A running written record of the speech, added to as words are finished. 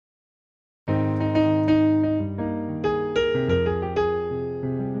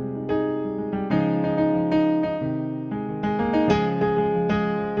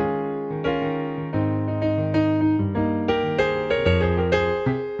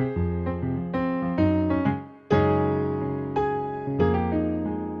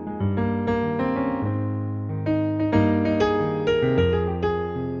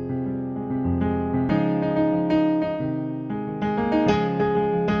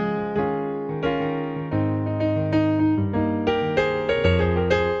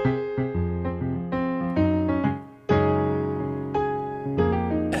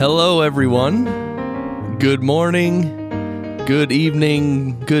Hello, everyone. Good morning, good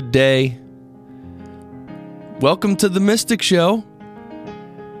evening, good day. Welcome to The Mystic Show.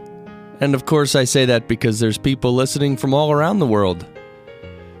 And of course, I say that because there's people listening from all around the world.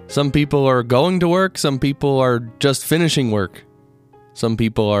 Some people are going to work, some people are just finishing work. Some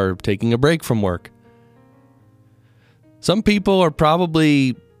people are taking a break from work. Some people are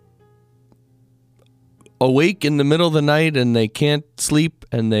probably awake in the middle of the night and they can't sleep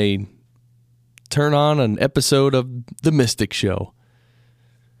and they turn on an episode of The Mystic Show.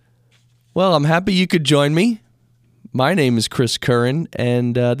 Well, I'm happy you could join me. My name is Chris Curran,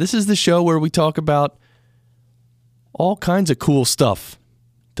 and this is the show where we talk about all kinds of cool stuff,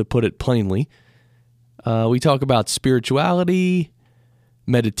 to put it plainly. We talk about spirituality,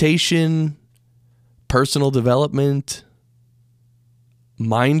 meditation, personal development,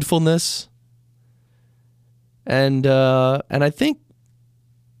 mindfulness, and I think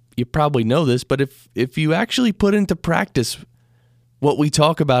you probably know this, but if you actually put into practice what we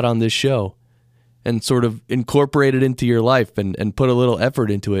talk about on this show and sort of incorporate it into your life and put a little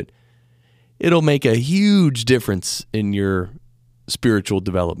effort into it, it'll make a huge difference in your spiritual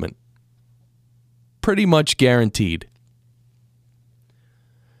development. Pretty much guaranteed.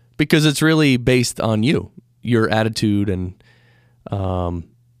 Because it's really based on you, your attitude and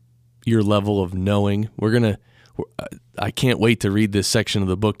your level of knowing. I can't wait to read this section of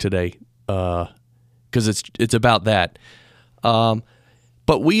the book today because it's about that.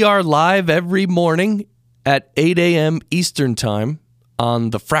 But we are live every morning at 8 a.m. Eastern Time on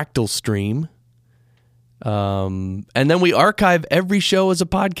the Fractal Stream. And then we archive every show as a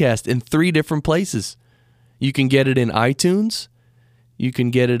podcast in 3 different places. You can get it in iTunes, you can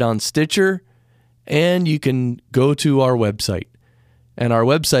get it on Stitcher, and you can go to our website. And our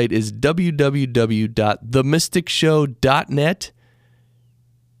website is www.themysticshow.net.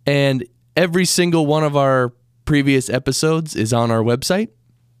 And every single one of our previous episodes is on our website.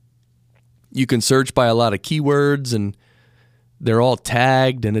 You can search by a lot of keywords, and they're all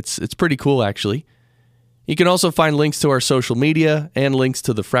tagged, and it's pretty cool, actually. You can also find links to our social media and links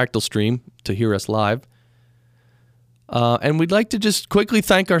to the Fractal Stream to hear us live. And we'd like to just quickly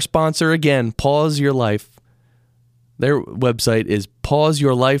thank our sponsor again, Pause Your Life. Their website is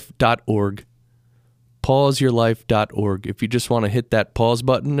pauseyourlife.org. Pauseyourlife.org. If you just want to hit that pause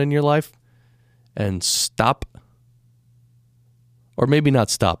button in your life and stop, or maybe not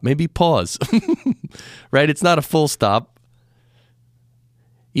stop, maybe pause, right? It's not a full stop.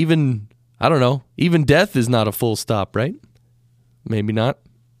 Even death is not a full stop, right? Maybe not.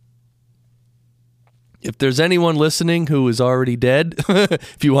 If there's anyone listening who is already dead,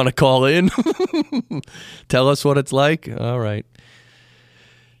 if you want to call in, tell us what it's like. All right.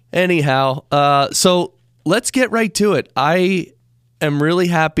 Anyhow, so let's get right to it. I am really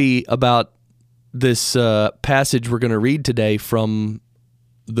happy about this passage we're going to read today from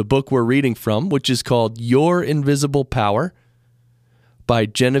the book we're reading from, which is called Your Invisible Power by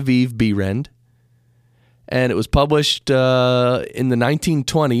Genevieve Behrend. And it was published in the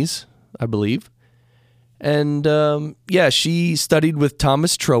 1920s, I believe. And, she studied with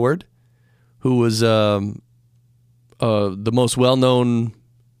Thomas Troward, who was the most well-known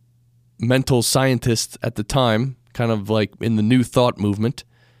mental scientist at the time, kind of like in the New Thought movement.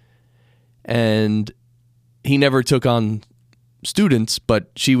 And he never took on students, but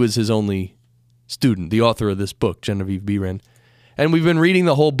she was his only student, the author of this book, Genevieve Behrend. And we've been reading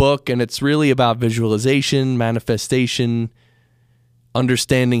the whole book, and it's really about visualization, manifestation,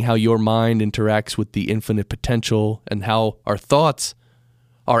 understanding how your mind interacts with the infinite potential and how our thoughts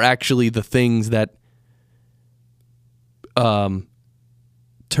are actually the things that turn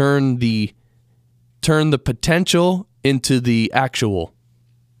the potential into the actual.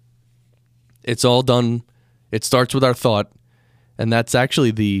 It's all done. It starts with our thought, and that's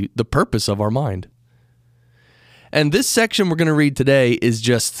actually the purpose of our mind. And this section we're going to read today is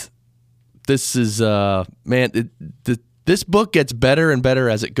just, this is, this book gets better and better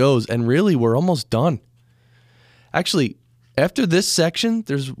as it goes, and really, we're almost done. Actually, after this section,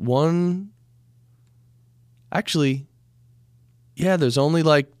 there's there's only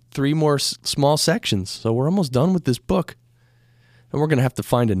like 3 more small sections, so we're almost done with this book, and we're going to have to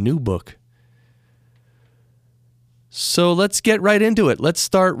find a new book. So let's get right into it. Let's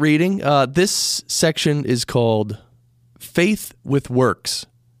start reading. This section is called Faith with Works,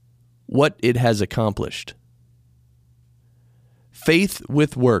 What It Has Accomplished. Faith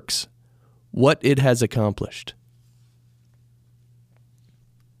with Works, What It Has Accomplished.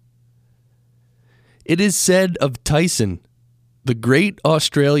 It is said of Tyson, the great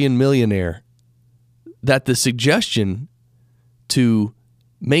Australian millionaire, that the suggestion to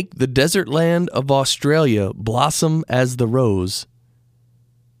make the desert land of Australia blossom as the rose,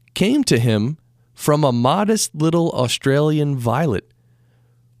 came to him from a modest little Australian violet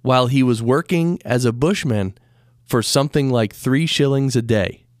while he was working as a bushman for something like 3 shillings a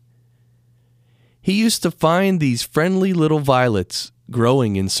day. He used to find these friendly little violets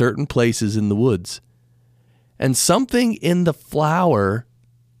growing in certain places in the woods, and something in the flower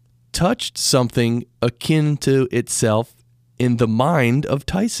touched something akin to itself in the mind of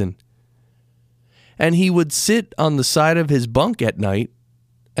Tyson. And he would sit on the side of his bunk at night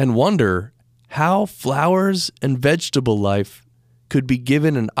and wonder how flowers and vegetable life could be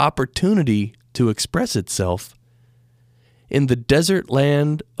given an opportunity to express itself in the desert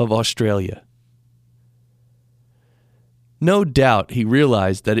land of Australia. No doubt he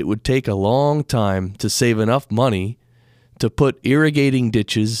realized that it would take a long time to save enough money to put irrigating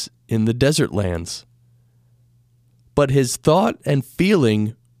ditches in the desert lands. But his thought and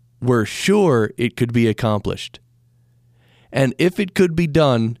feeling were sure it could be accomplished. And if it could be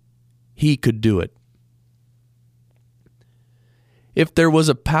done, he could do it. If there was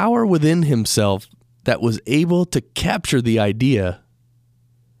a power within himself that was able to capture the idea,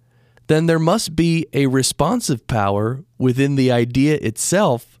 then there must be a responsive power within the idea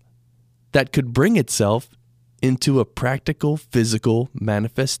itself that could bring itself into a practical physical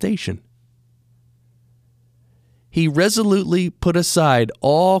manifestation. He resolutely put aside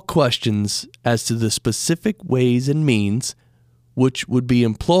all questions as to the specific ways and means which would be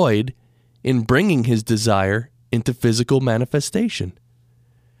employed in bringing his desire into physical manifestation,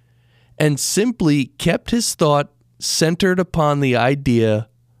 and simply kept his thought centered upon the idea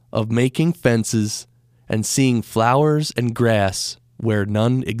of making fences and seeing flowers and grass where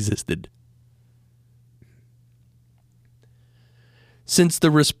none existed. Since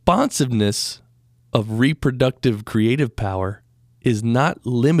the responsiveness of reproductive creative power is not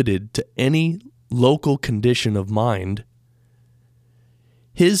limited to any local condition of mind,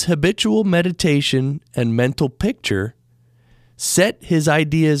 his habitual meditation and mental picture set his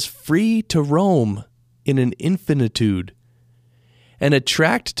ideas free to roam in an infinitude and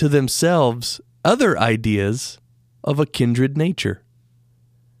attract to themselves other ideas of a kindred nature.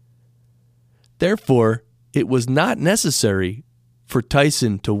 Therefore, it was not necessary for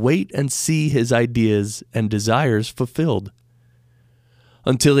Tyson to wait and see his ideas and desires fulfilled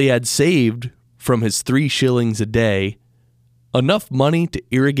until he had saved from his 3 shillings a day enough money to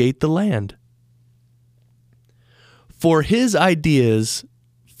irrigate the land. For his ideas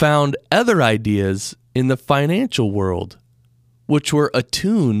found other ideas in the financial world, which were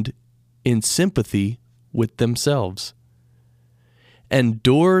attuned in sympathy with themselves. And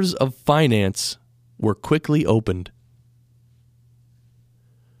doors of finance were quickly opened.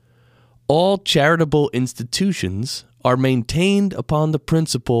 All charitable institutions are maintained upon the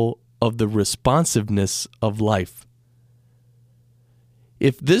principle of the responsiveness of life.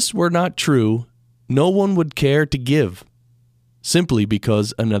 If this were not true, no one would care to give, simply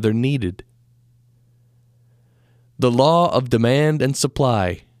because another needed. The law of demand and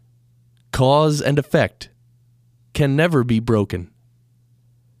supply, cause and effect, can never be broken.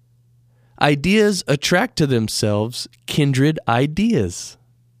 Ideas attract to themselves kindred ideas.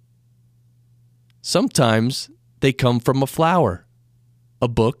 Sometimes they come from a flower, a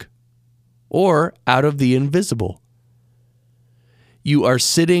book, or out of the invisible. You are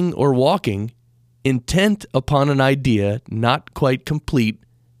sitting or walking, intent upon an idea not quite complete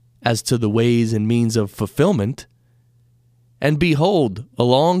as to the ways and means of fulfillment, and behold,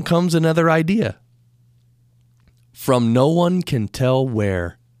 along comes another idea, from no one can tell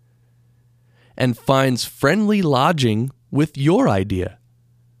where, and finds friendly lodging with your idea,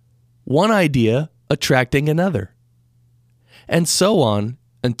 one idea attracting another, and so on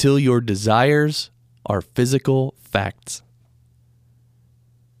until your desires are physical facts.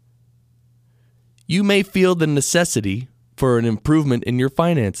 You may feel the necessity for an improvement in your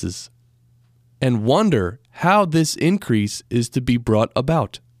finances and wonder how this increase is to be brought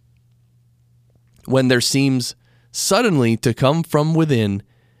about, when there seems suddenly to come from within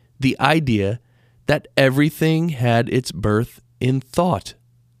the idea that everything had its birth in thought,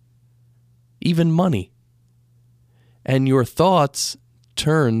 even money, and your thoughts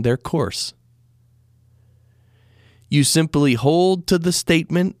turn their course. You simply hold to the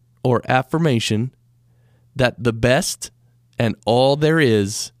statement or affirmation that the best and all there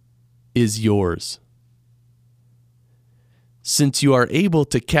is yours. Since you are able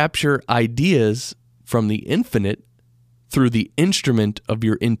to capture ideas from the infinite through the instrument of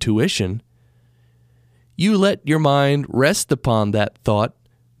your intuition, you let your mind rest upon that thought,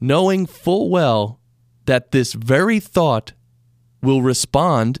 knowing full well that this very thought will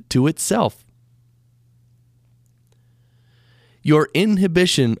respond to itself. Your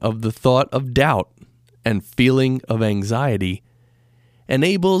inhibition of the thought of doubt and feeling of anxiety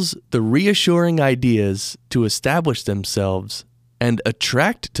enables the reassuring ideas to establish themselves and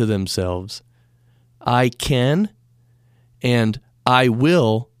attract to themselves I can and I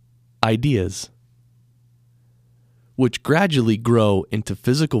will ideas, which gradually grow into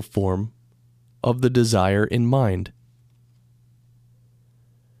physical form of the desire in mind.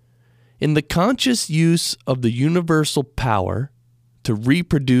 In the conscious use of the universal power to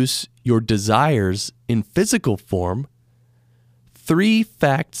reproduce your desires in physical form, 3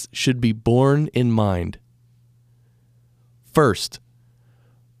 facts should be borne in mind. First,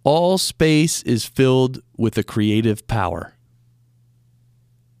 all space is filled with a creative power.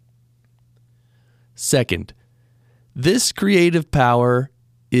 Second, this creative power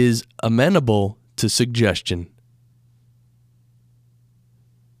is amenable to suggestion.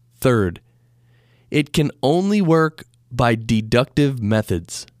 Third, it can only work by deductive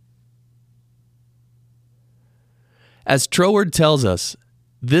methods. As Troward tells us,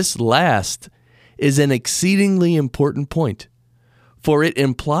 this last is an exceedingly important point, for it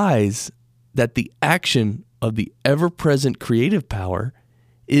implies that the action of the ever-present creative power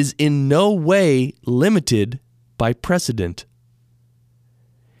is in no way limited by precedent.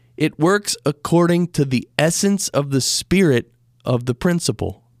 It works according to the essence of the spirit of the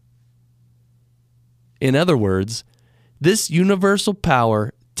principle. In other words, this universal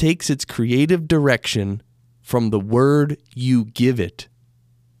power takes its creative direction from the word you give it.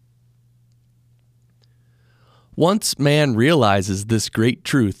 Once man realizes this great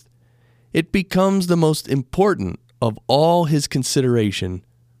truth, it becomes the most important of all his consideration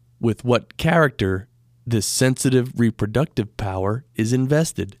with what character this sensitive reproductive power is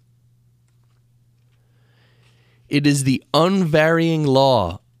invested. It is the unvarying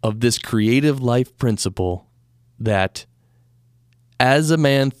law of this creative life principle that, as a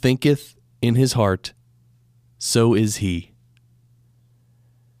man thinketh in his heart, so is he.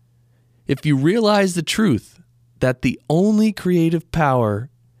 If you realize the truth that the only creative power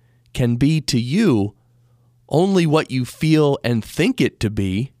can be to you only what you feel and think it to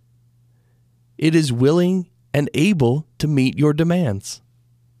be, it is willing and able to meet your demands.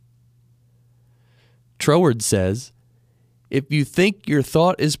 Troward says, if you think your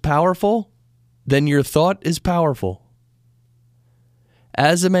thought is powerful, then your thought is powerful.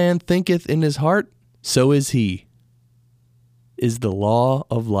 As a man thinketh in his heart, so is he, is the law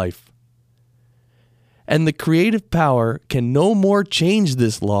of life. And the creative power can no more change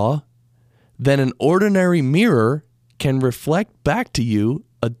this law than an ordinary mirror can reflect back to you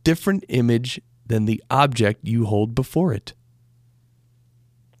a different image than the object you hold before it.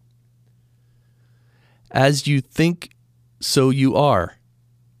 As you think, so you are,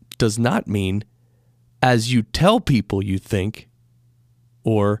 does not mean as you tell people you think,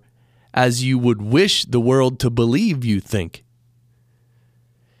 or as you would wish the world to believe you think.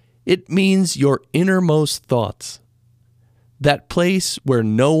 It means your innermost thoughts, that place where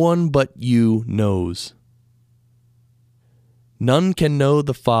no one but you knows. None can know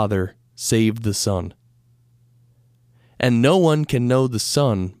the Father save the Son, and no one can know the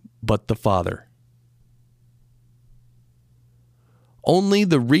Son but the Father. Only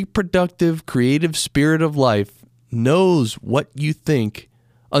the reproductive, creative spirit of life knows what you think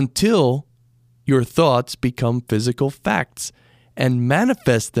until your thoughts become physical facts and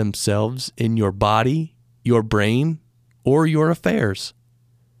manifest themselves in your body, your brain, or your affairs.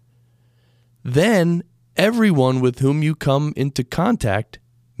 Then everyone with whom you come into contact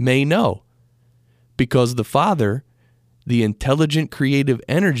may know, because the Father, the intelligent creative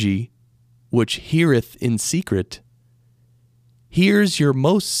energy, which heareth in secret, hears your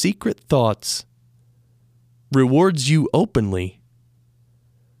most secret thoughts, rewards you openly,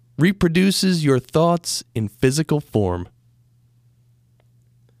 reproduces your thoughts in physical form.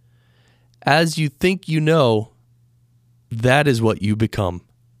 As you think you know, that is what you become,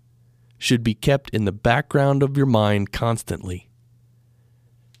 should be kept in the background of your mind constantly.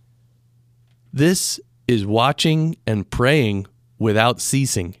 This is watching and praying without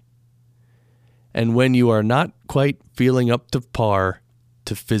ceasing, and when you are not quite feeling up to par,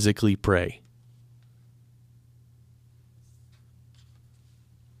 to physically pray.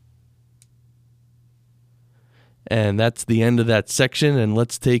 And that's the end of that section, and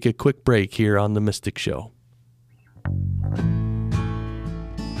let's take a quick break here on The Mystic Show.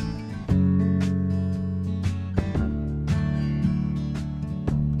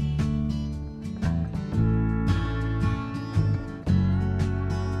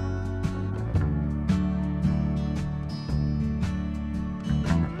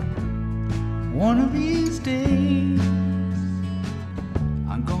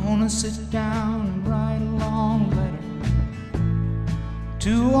 I'm gonna sit down and write a long letter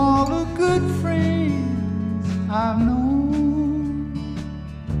to all the good friends I've known.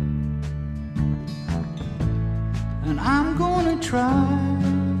 And I'm gonna try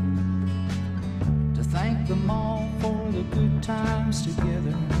to thank them all for the good times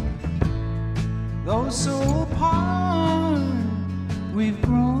together. Though so apart we've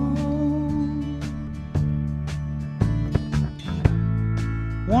grown.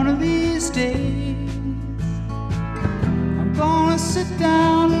 One of these days I'm gonna sit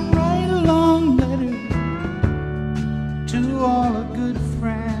down and write a long letter to all the good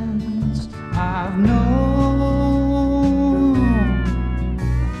friends I've known.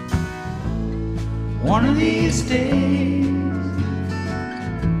 One of these days,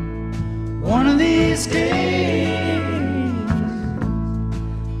 one of these days,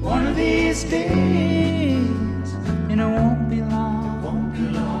 one of these days, and it won't be long, won't be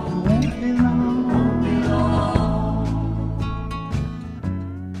long, won't be long, won't be long.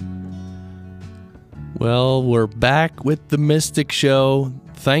 Well, we're back with the Mystic Show.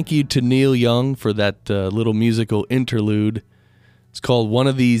 Thank you to Neil Young for that little musical interlude. It's called One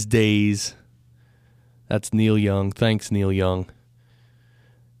of These Days. That's Neil Young. Thanks, Neil Young.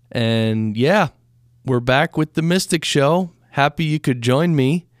 And yeah, we're back with the Mystic Show. Happy you could join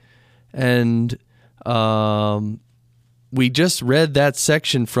me. And we just read that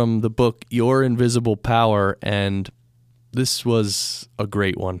section from the book Your Invisible Power, and this was a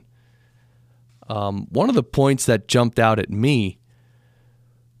great one. One of the points that jumped out at me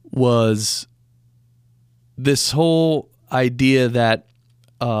was this whole idea that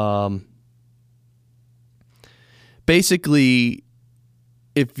basically,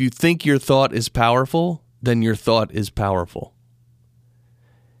 if you think your thought is powerful, then your thought is powerful.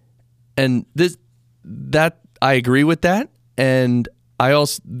 And that I agree with that, and I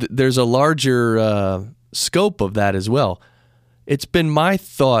also there's a larger scope of that as well. It's been my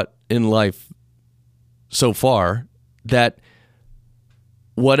thought in life so far that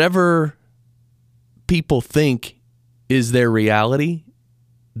whatever people think is their reality,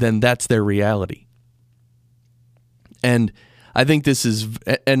 then that's their reality. And I think this is,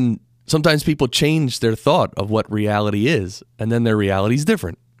 and sometimes people change their thought of what reality is, and then their reality is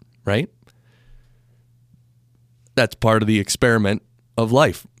different, right? That's part of the experiment of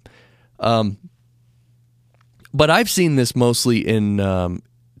life. But I've seen this mostly in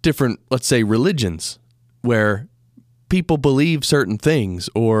different, let's say, religions, where people believe certain things,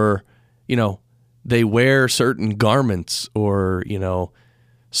 or, they wear certain garments, or,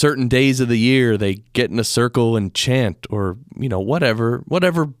 certain days of the year they get in a circle and chant, or,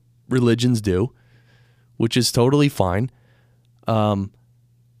 whatever religions do, which is totally fine. But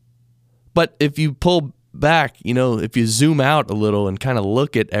if you pull back, if you zoom out a little and kind of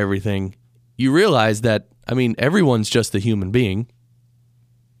look at everything, you realize that, everyone's just a human being.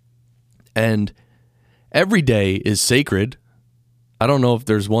 And every day is sacred. I don't know if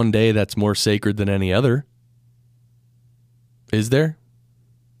there's one day that's more sacred than any other. Is there?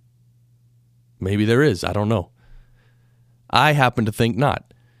 Maybe there is. I don't know. I happen to think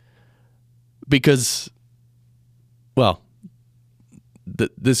not. Because, well,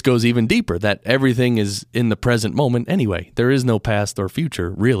 this goes even deeper, that everything is in the present moment anyway. There is no past or future,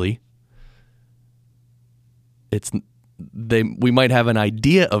 really. We might have an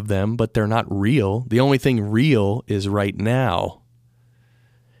idea of them, but they're not real. The only thing real is right now.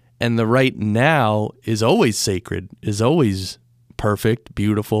 And the right now is always sacred, is always perfect,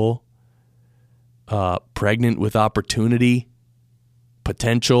 beautiful, pregnant with opportunity,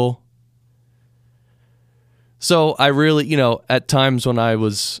 potential. So I really, at times when I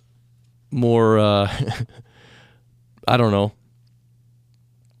was more, I don't know,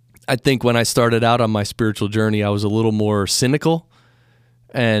 I think when I started out on my spiritual journey, I was a little more cynical,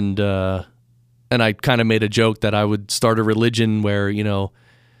 and I kind of made a joke that I would start a religion where,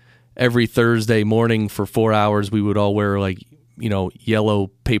 every Thursday morning for 4 hours, we would all wear yellow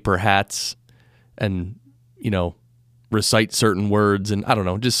paper hats and, recite certain words, and I don't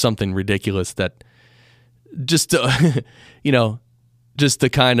know, just something ridiculous that just to, just to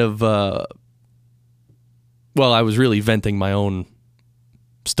kind of, I was really venting my own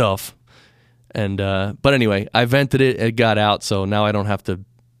stuff. And, but anyway, I vented it got out. So now I don't have to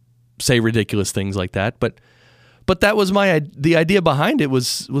say ridiculous things like that. But that was the idea behind it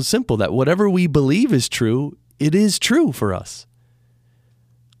was simple, that whatever we believe is true, it is true for us.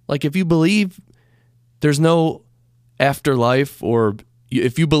 Like if you believe there's no afterlife, or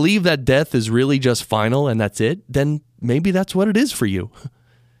if you believe that death is really just final and that's it, then maybe that's what it is for you.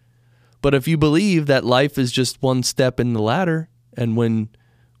 But if you believe that life is just one step in the ladder, and when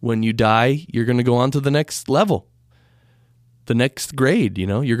when you die, you're going to go on to the next level, the next grade.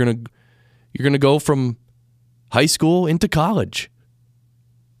 You're going to go from high school into college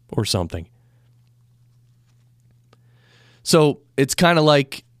or something. So it's kind of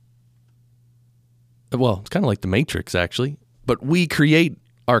like, it's kind of like the Matrix, actually. But we create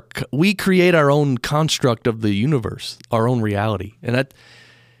our own construct of the universe, our own reality, and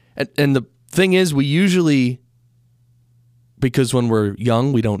the thing is, we usually, because when we're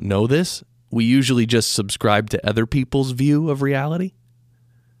young, we don't know this. We usually just subscribe to other people's view of reality.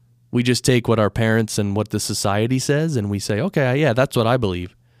 We just take what our parents and what the society says, and we say, okay, yeah, that's what I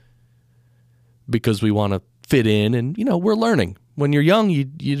believe, because we want to fit in, and we're learning. When you're young,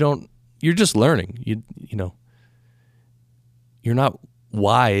 you're just learning. You're not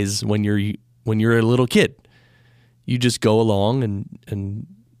wise when you're a little kid. You just go along and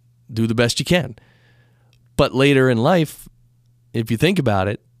do the best you can. But later in life, if you think about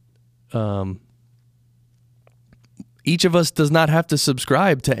it, each of us does not have to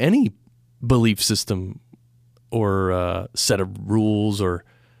subscribe to any belief system or set of rules or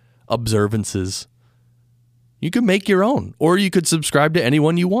observances. You could make your own, or you could subscribe to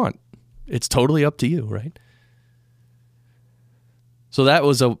anyone you want. It's totally up to you, right? So that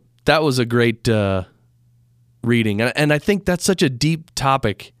was a great reading, and I think that's such a deep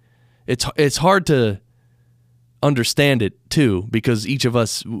topic. It's hard to understand it too, because each of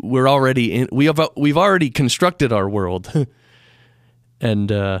us we've already constructed our world, and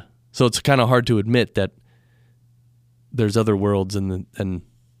so it's kind of hard to admit that there's other worlds and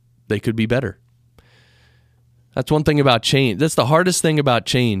they could be better. That's one thing about change. That's the hardest thing about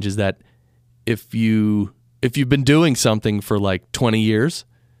change, is that if you've been doing something for like 20 years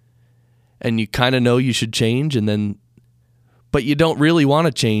and you kind of know you should change, but you don't really want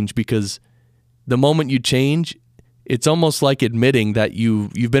to change, because the moment you change, it's almost like admitting that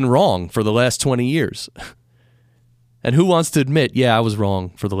you've been wrong for the last 20 years. And who wants to admit, yeah, I was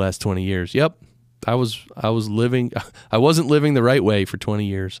wrong for the last 20 years. Yep. I wasn't living the right way for 20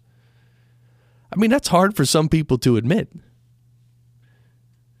 years. I mean, that's hard for some people to admit.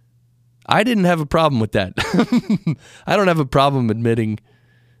 I didn't have a problem with that. I don't have a problem admitting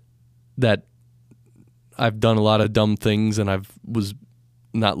that I've done a lot of dumb things and I was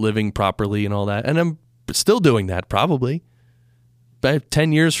not living properly and all that. And I'm still doing that, probably. But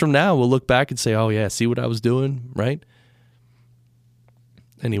 10 years from now, we'll look back and say, oh yeah, see what I was doing, right?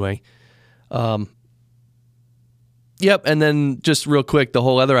 Anyway. Yep, and then just real quick, the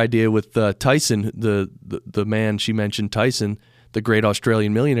whole other idea with Tyson, the man she mentioned, Tyson, the great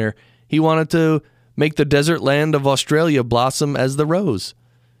Australian millionaire, he wanted to make the desert land of Australia blossom as the rose.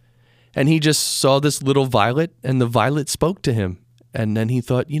 And he just saw this little violet, and the violet spoke to him. And then he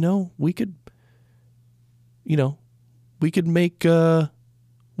thought, we could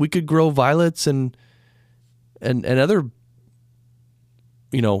grow violets and other,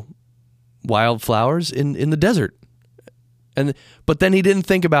 wildflowers in the desert. But then he didn't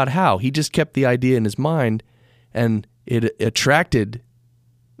think about how. He just kept the idea in his mind, and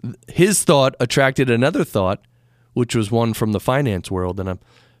his thought attracted another thought, which was one from the finance world. And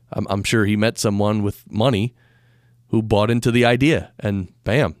I'm sure he met someone with money who bought into the idea, and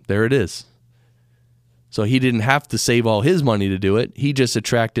bam, there it is. So he didn't have to save all his money to do it. He just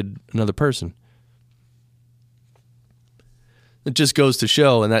attracted another person. It just goes to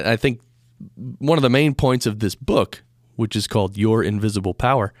show, and I think one of the main points of this book, which is called Your Invisible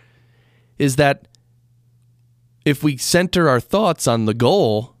Power, is that if we center our thoughts on the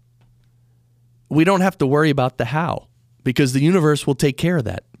goal, we don't have to worry about the how, because the universe will take care of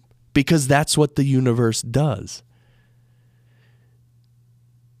that, because that's what the universe does.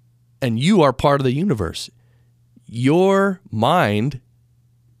 And you are part of the universe. Your mind,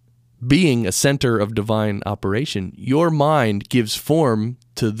 being a center of divine operation, your mind gives form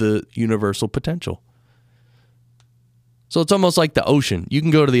to the universal potential. So it's almost like the ocean. You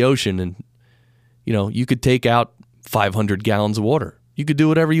can go to the ocean and, you could take out 500 gallons of water. You could do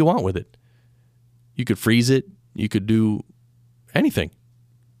whatever you want with it. You could freeze it. You could do anything.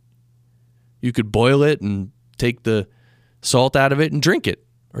 You could boil it and take the salt out of it and drink it.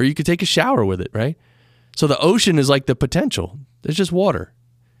 Or you could take a shower with it, right? So the ocean is like the potential. There's just water.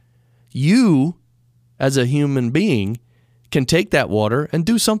 You, as a human being, can take that water and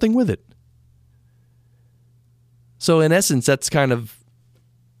do something with it. So in essence, that's kind of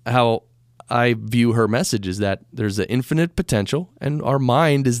how I view her message, is that there's an infinite potential, and our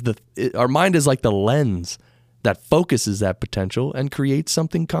mind is like the lens that focuses that potential and creates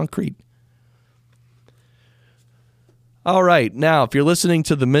something concrete. All right, now, if you're listening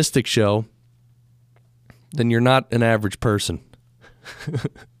to The Mystic Show, then you're not an average person.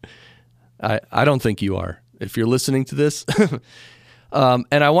 I don't think you are, if you're listening to this. And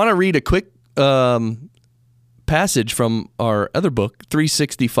I want to read a quick passage from our other book,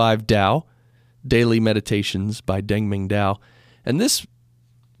 365 Tao, Daily Meditations by Deng-Ming Dao. And this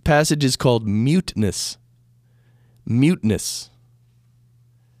passage is called Muteness. Muteness.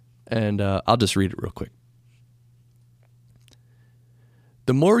 And I'll just read it real quick.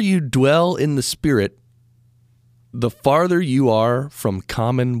 The more you dwell in the Spirit, the farther you are from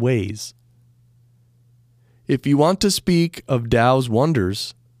common ways. If you want to speak of Tao's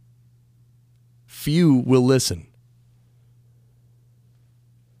wonders, few will listen.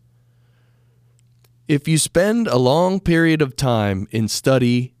 If you spend a long period of time in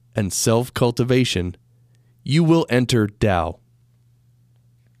study and self-cultivation, you will enter Tao.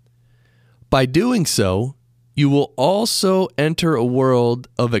 By doing so, you will also enter a world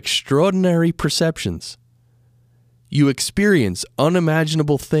of extraordinary perceptions. You experience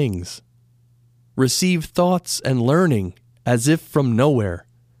unimaginable things, receive thoughts and learning as if from nowhere,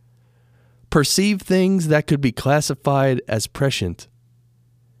 perceive things that could be classified as prescient.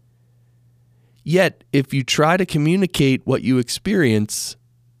 Yet, if you try to communicate what you experience,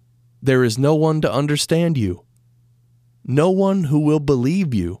 there is no one to understand you, no one who will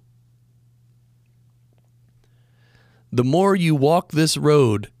believe you. The more you walk this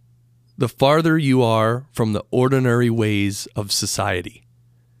road, the farther you are from the ordinary ways of society.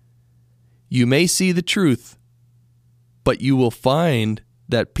 You may see the truth, but you will find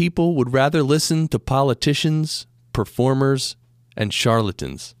that people would rather listen to politicians, performers, and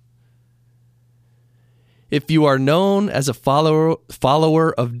charlatans. If you are known as a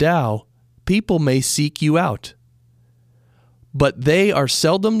follower of Tao, people may seek you out. But they are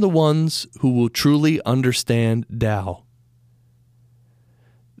seldom the ones who will truly understand Tao.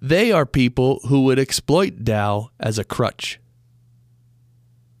 They are people who would exploit Tao as a crutch.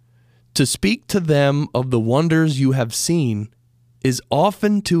 To speak to them of the wonders you have seen is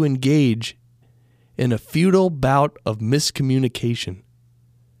often to engage in a futile bout of miscommunication.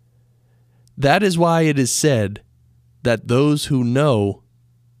 That is why it is said that those who know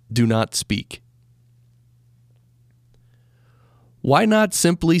do not speak. Why not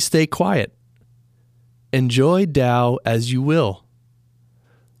simply stay quiet? Enjoy Tao as you will.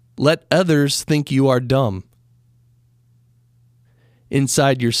 Let others think you are dumb.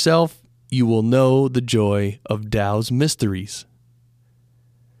 Inside yourself, you will know the joy of Tao's mysteries.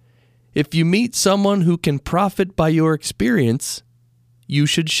 If you meet someone who can profit by your experience, you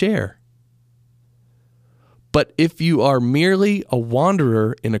should share. But if you are merely a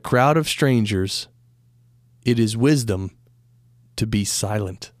wanderer in a crowd of strangers, it is wisdom to be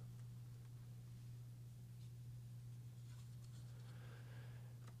silent.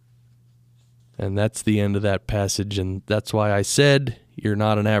 And that's the end of that passage, and that's why I said you're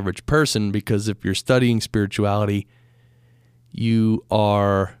not an average person, because if you're studying spirituality, you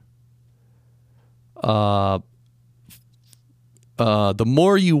are the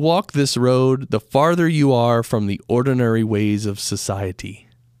more you walk this road, the farther you are from the ordinary ways of society.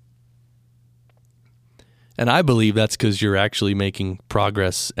 And I believe that's because you're actually making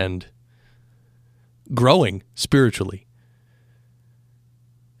progress and growing spiritually.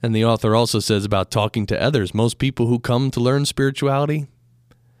 And the author also says about talking to others. Most people who come to learn spirituality,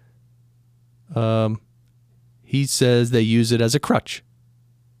 he says they use it as a crutch.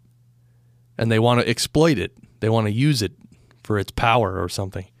 And they want to exploit it. They want to use it for its power or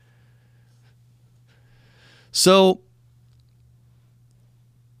something. So,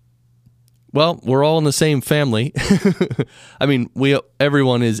 well, we're all in the same family. I mean,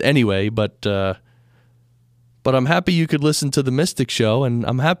 everyone is anyway, but I'm happy you could listen to the Mystic Show, and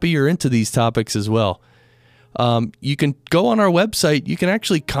I'm happy you're into these topics as well. You can go on our website. You can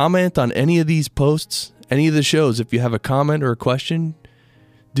actually comment on any of these posts, any of the shows. If you have a comment or a question,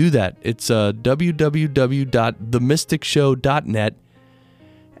 do that. It's www.themysticshow.net.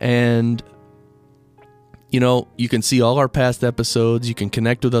 And, you can see all our past episodes. You can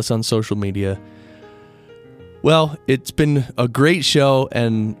connect with us on social media. Well, it's been a great show,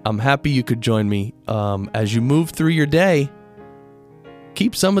 and I'm happy you could join me. As you move through your day,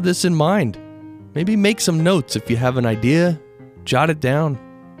 keep some of this in mind. Maybe make some notes. If you have an idea, jot it down.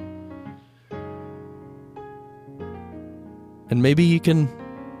 And maybe you can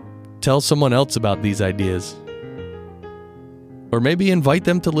tell someone else about these ideas. Or maybe invite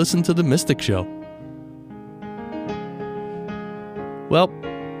them to listen to The Mystic Show. Well,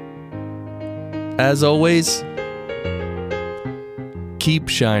 as always, keep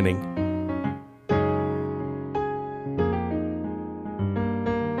shining.